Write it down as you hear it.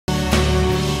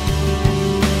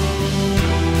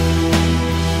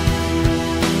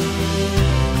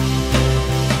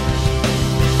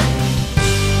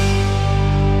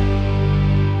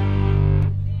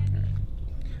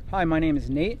Hi, my name is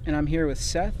Nate, and I'm here with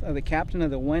Seth, the captain of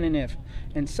the When and If.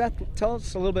 And Seth, tell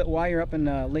us a little bit why you're up in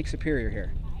Lake Superior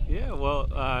here. Yeah, well,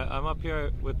 I'm up here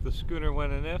with the schooner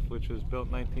When and If, which was built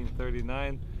in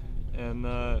 1939,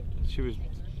 and she was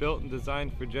built and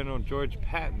designed for General George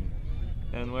Patton.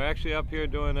 And we're actually up here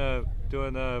doing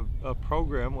a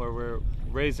program where we're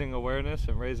raising awareness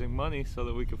and raising money so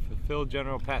that we could fulfill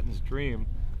General Patton's dream,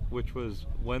 which was,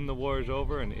 when the war is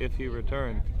over and if he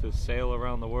returned, to sail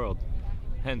around the world.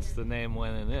 Hence the name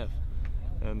When and If.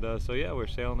 And so yeah, we're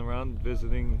sailing around,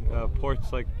 visiting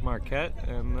ports like Marquette,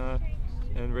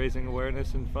 and raising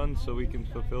awareness and funds so we can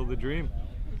fulfill the dream.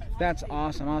 That's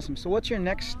awesome, awesome. So what's your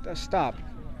next stop?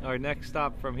 Our next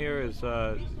stop from here is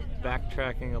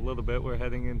backtracking a little bit. We're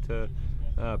heading into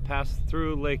pass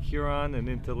through Lake Huron and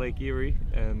into Lake Erie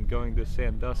and going to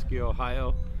Sandusky,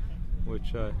 Ohio,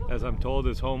 which, as I'm told,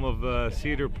 is home of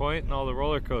Cedar Point and all the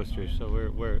roller coasters. So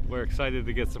we're excited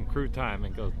to get some crew time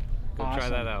and go Awesome. Try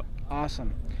that out.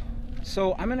 Awesome.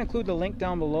 So I'm going to include the link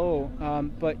down below,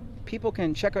 but people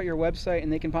can check out your website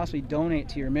and they can possibly donate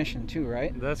to your mission too,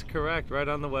 right? That's correct. Right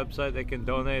on the website, they can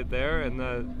donate there,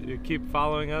 and you keep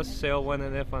following us, Sail When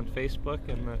and If on Facebook,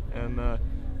 and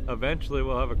eventually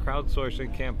we'll have a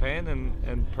crowdsourcing campaign,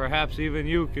 and perhaps even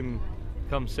you can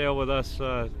come sail with us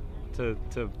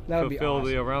to fulfill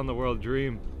the around the world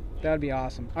dream. That would be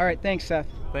awesome. All right, thanks, Seth.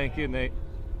 Thank you, Nate.